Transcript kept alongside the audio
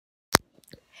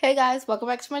Hey guys, welcome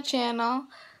back to my channel.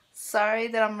 Sorry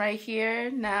that I'm right here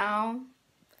now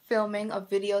filming a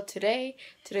video today.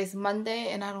 Today's Monday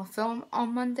and I don't film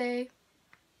on Monday.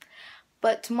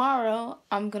 But tomorrow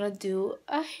I'm gonna do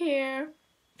a hair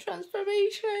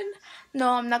transformation.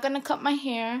 No, I'm not gonna cut my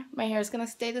hair. My hair is gonna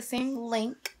stay the same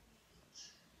length.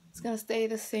 It's gonna stay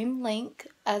the same length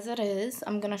as it is.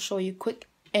 I'm gonna show you quick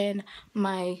in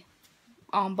my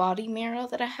body mirror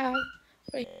that I have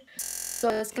right here. So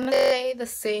it's gonna stay the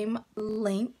same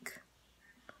length.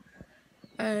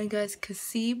 You guys can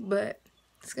see, but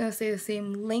it's gonna stay the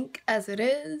same length as it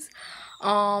is.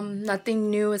 Nothing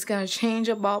new is gonna change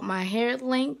about my hair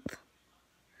length.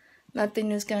 Nothing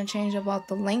new is gonna change about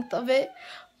the length of it,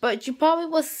 but you probably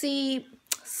will see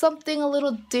something a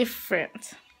little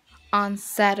different on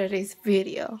Saturday's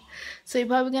video. So you're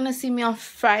probably gonna see me on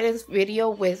Friday's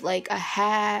video with like a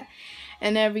hat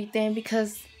and everything,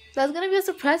 because that's gonna be a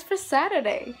surprise for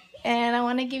Saturday. And I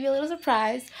want to give you a little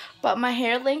surprise, but my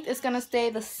hair length is gonna stay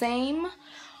the same,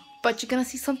 but you're gonna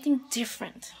see something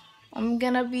different. I'm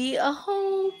gonna be kind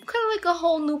of like a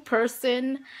whole new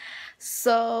person.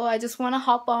 So I just want to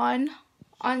hop on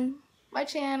my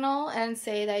channel and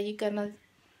say that you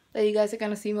guys are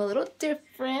gonna see me a little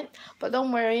different. But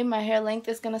don't worry, my hair length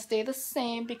is gonna stay the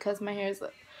same because my hair is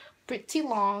pretty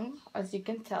long. As you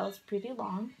can tell, it's pretty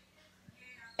long,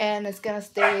 and it's gonna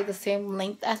stay the same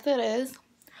length as it is.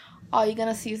 All you're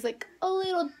gonna see is like a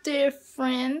little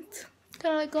different,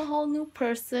 kind of like a whole new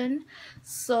person.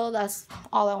 So that's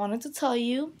all I wanted to tell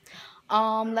you.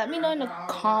 Let me know in the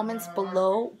comments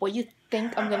below what you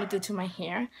think I'm gonna do to my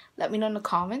hair. Let me know in the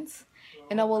comments,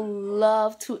 and I will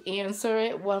love to answer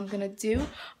it, what I'm gonna do,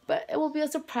 but it will be a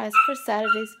surprise for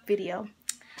Saturday's video.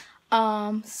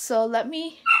 So let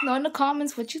me know in the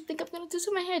comments what you think I'm gonna do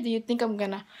to my hair. Do you think I'm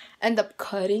gonna end up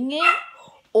cutting it,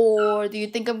 or do you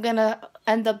think I'm gonna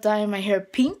end up dyeing my hair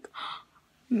pink?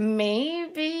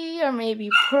 Maybe, or maybe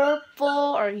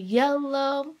purple or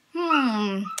yellow.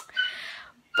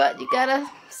 But you gotta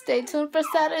stay tuned for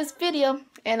Saturday's video,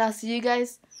 and I'll see you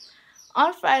guys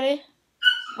on Friday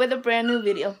with a brand new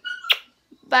video.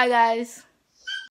 Bye guys.